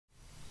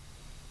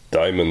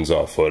Diamonds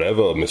are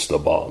forever,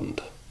 Mr.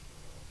 Bond.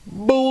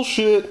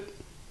 Bullshit.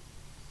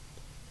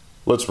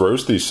 Let's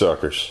roast these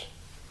suckers.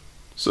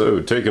 So,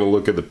 taking a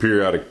look at the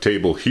periodic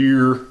table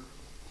here,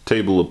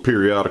 table of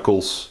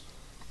periodicals,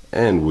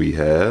 and we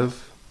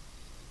have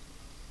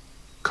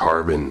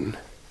carbon.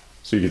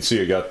 So you can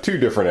see I got two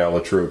different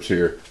allotropes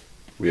here.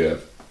 We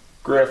have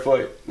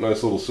graphite,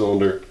 nice little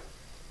cylinder,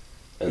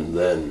 and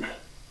then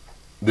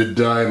the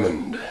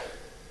diamond.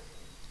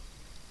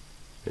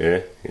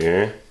 Yeah.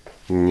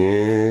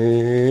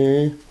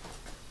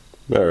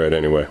 Alright,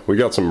 anyway, we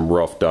got some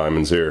rough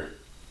diamonds here.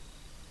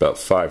 About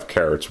 5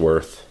 carats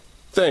worth.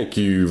 Thank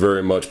you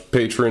very much,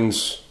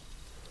 patrons.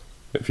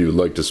 If you would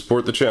like to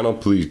support the channel,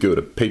 please go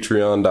to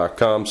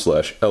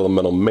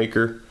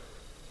patreon.com/ElementalMaker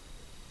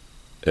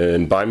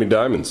and buy me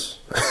diamonds.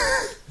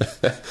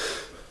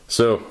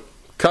 So,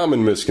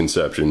 common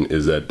misconception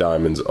is that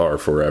diamonds are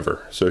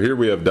forever. So here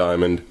we have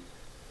diamond,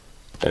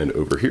 and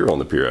over here on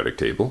the periodic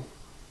table,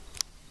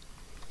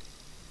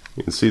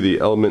 you can see the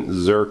element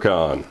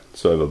zircon.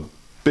 So I have a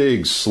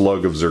big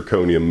slug of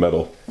zirconium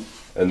metal,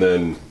 and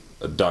then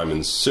a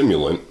diamond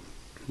simulant,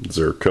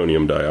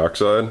 zirconium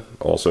dioxide,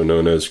 also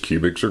known as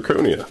cubic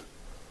zirconia.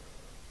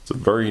 It's a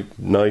very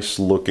nice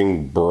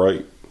looking,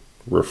 bright,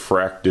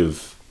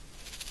 refractive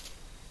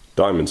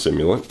diamond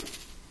simulant.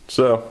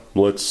 So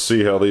let's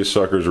see how these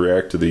suckers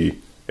react to the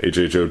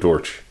HHO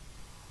torch.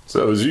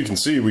 So as you can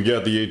see, we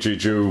got the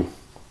HHO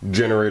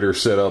generator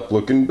set up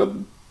looking a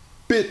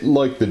bit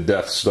like the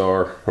Death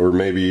Star, or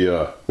maybe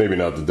not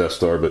the Death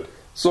Star, but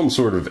some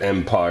sort of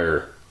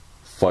Empire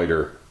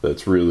fighter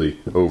that's really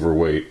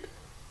overweight.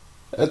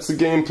 That's the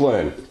game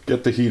plan.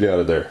 Get the heat out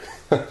of there.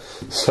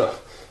 So,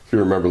 if you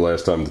remember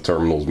last time the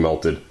terminals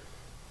melted,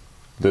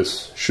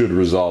 this should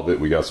resolve it.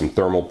 We got some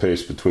thermal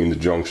paste between the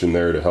junction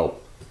there to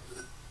help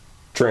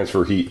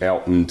transfer heat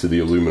out into the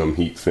aluminum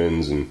heat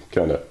fins and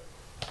kind of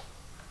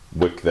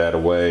wick that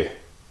away.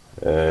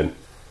 And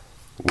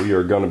we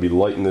are going to be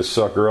lighting this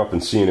sucker up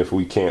and seeing if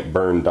we can't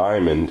burn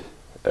diamond,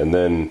 and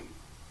then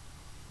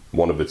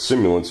one of its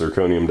simulants,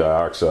 zirconium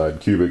dioxide,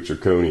 cubic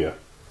zirconia.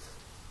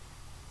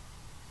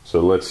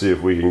 So let's see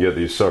if we can get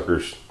these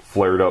suckers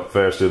flared up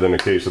faster than a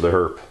case of the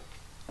herp.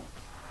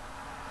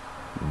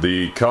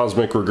 The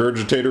cosmic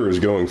regurgitator is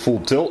going full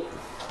tilt,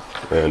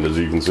 and as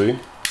you can see,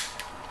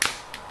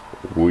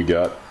 we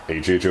got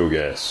HHO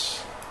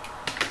gas.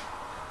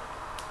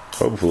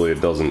 Hopefully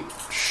it doesn't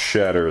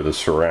shatter the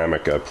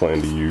ceramic I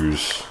plan to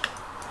use.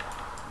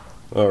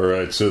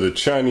 Alright, so the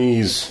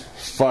Chinese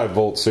 5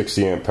 volt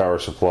 60 amp power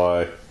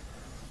supply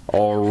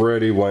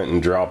already went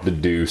and dropped a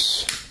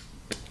deuce.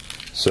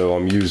 So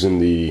I'm using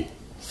the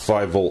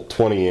 5 volt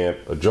 20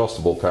 amp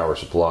adjustable power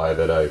supply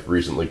that I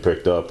recently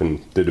picked up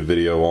and did a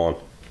video on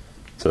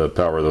to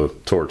power the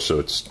torch, so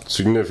it's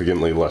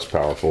significantly less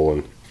powerful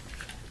and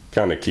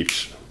kind of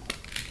keeps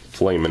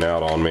flaming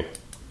out on me.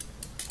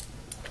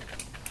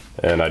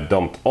 And I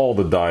dumped all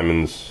the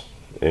diamonds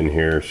in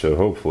here, so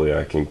hopefully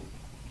I can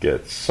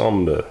get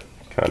some to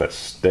kind of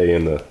stay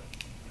in the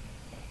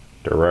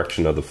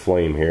direction of the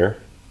flame here.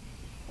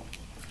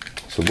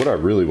 So what I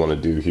really want to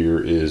do here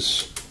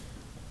is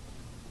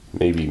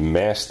maybe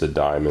mask the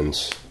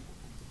diamonds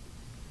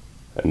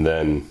and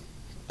then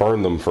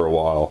burn them for a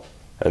while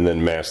and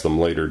then mask them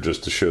later,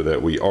 just to show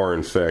that we are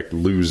in fact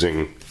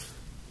losing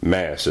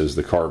mass as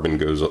the carbon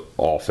goes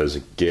off as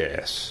a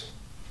gas.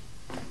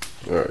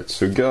 Alright,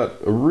 so got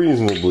a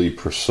reasonably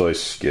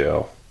precise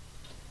scale,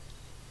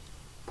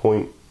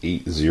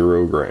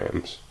 0.80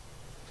 grams,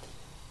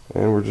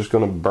 and we're just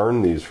going to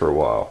burn these for a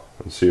while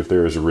and see if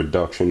there is a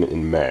reduction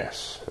in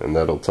mass, and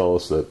that'll tell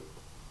us that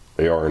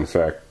they are in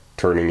fact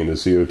turning into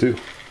CO2.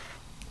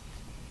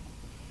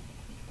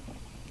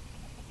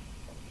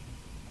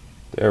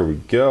 There we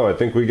go. I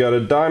think we got a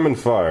diamond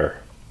fire.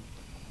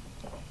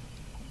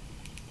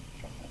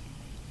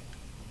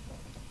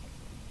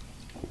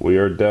 We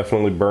are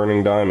definitely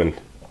burning diamond.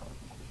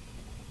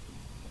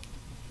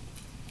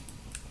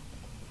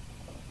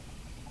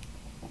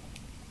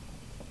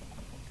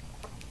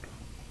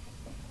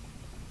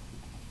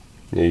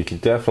 Yeah, you can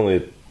definitely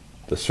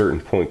at a certain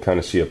point kind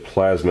of see a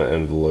plasma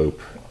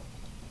envelope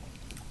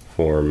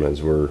form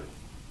as we're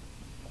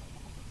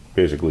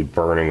basically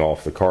burning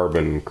off the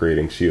carbon and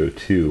creating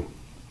CO2.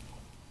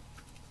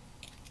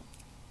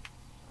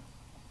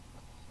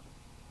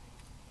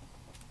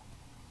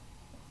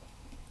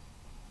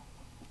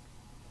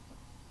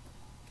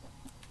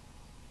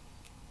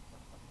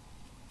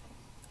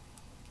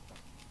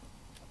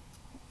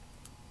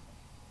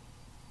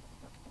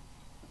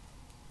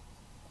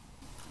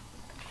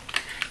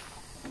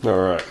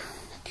 Alright,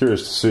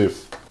 curious to see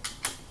if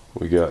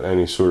we got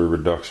any sort of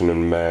reduction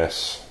in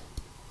mass.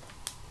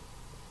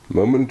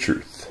 Moment of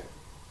truth.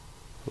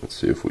 Let's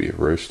see if we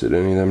roasted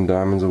any of them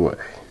diamonds away.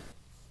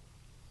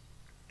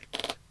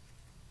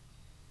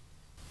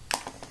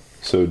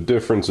 So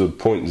difference of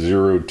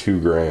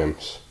 0.02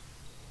 grams.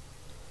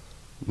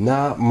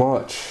 Not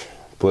much,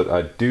 but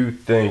I do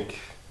think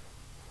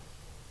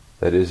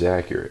that is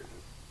accurate.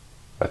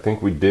 I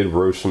think we did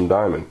roast some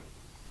diamond.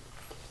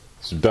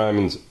 So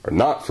diamonds are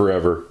not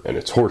forever, and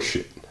it's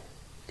horseshit.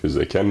 because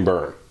they can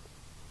burn.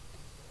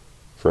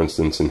 For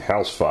instance, in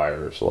house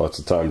fires, lots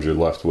of times you're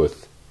left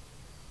with,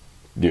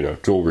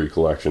 jewelry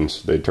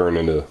collections. They turn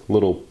into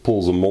little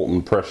pools of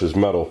molten precious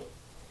metal.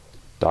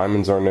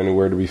 Diamonds aren't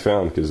anywhere to be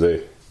found because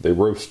they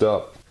roast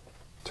up,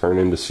 turn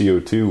into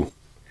CO2,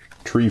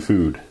 tree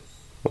food.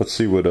 Let's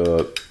see what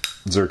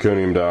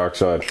zirconium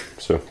dioxide,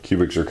 so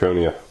cubic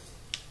zirconia,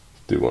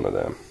 do one of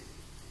them.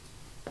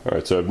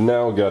 Alright, so I've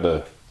now got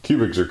a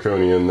cubic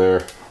zirconia in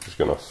there. Just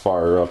gonna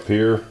fire up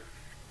here.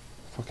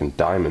 Fucking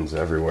diamonds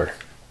everywhere.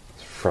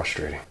 It's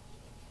frustrating.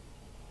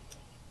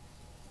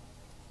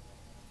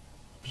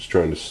 Just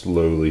trying to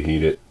slowly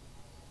heat it.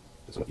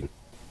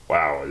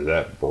 Wow, is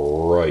that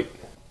bright?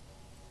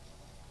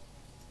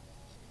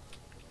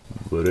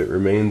 But it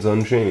remains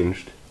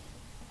unchanged.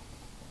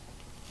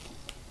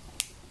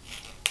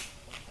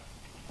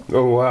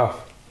 Oh wow.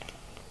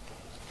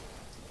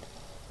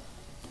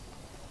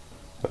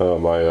 Oh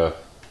my,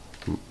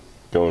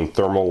 going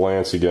thermal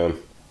lance again.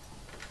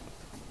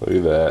 Look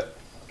at that.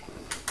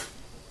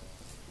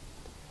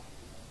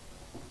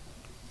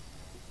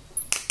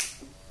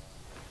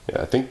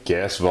 Yeah, I think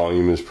gas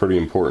volume is pretty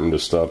important to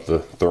stop the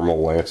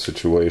thermal lance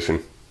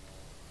situation.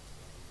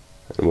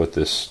 And with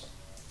this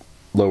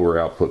lower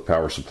output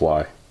power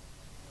supply, I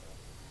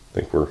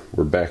think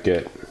we're back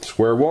at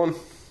square one.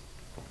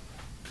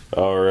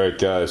 Alright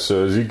guys,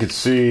 so as you can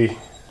see,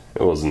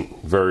 it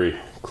wasn't very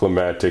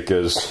climatic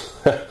as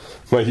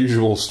my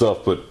usual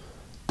stuff, but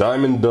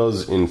diamond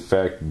does in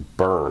fact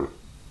burn.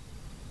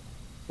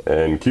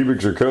 And cubic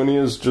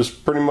zirconias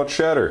just pretty much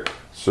shatter.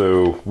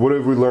 So what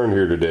have we learned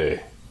here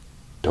today?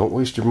 Don't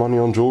waste your money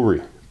on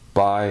jewelry.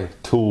 Buy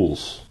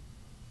tools.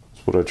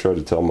 That's what I try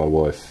to tell my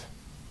wife.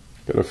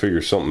 Gotta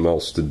figure something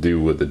else to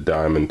do with the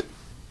diamond.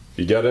 If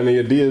you got any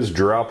ideas,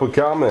 drop a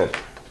comment.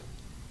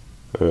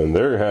 And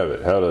there you have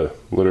it. How to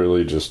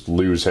literally just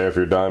lose half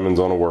your diamonds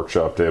on a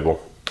workshop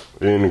table.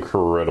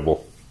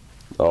 Incredible.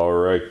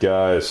 Alright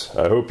guys,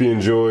 I hope you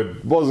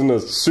enjoyed. Wasn't a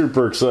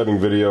super exciting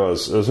video. I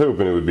was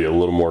hoping it would be a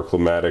little more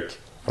climatic.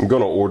 I'm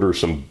gonna order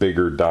some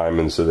bigger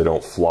diamonds so they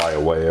don't fly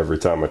away every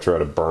time I try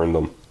to burn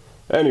them.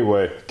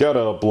 Anyway, gotta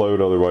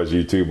upload, otherwise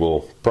YouTube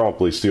will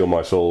promptly steal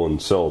my soul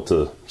and sell it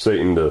to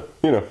Satan to,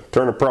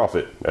 turn a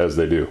profit, as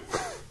they do.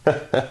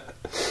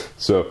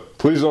 So,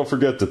 please don't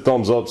forget to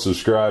thumbs up,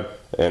 subscribe,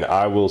 and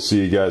I will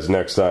see you guys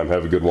next time.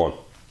 Have a good one.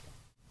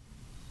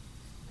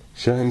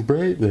 Shine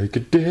bright like a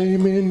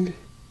diamond.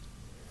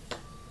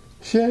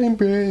 Shine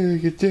bright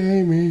like a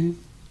diamond.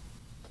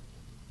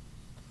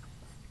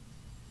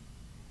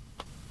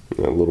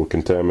 A little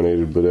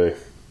contaminated, but hey,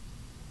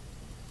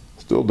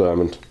 still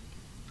diamond.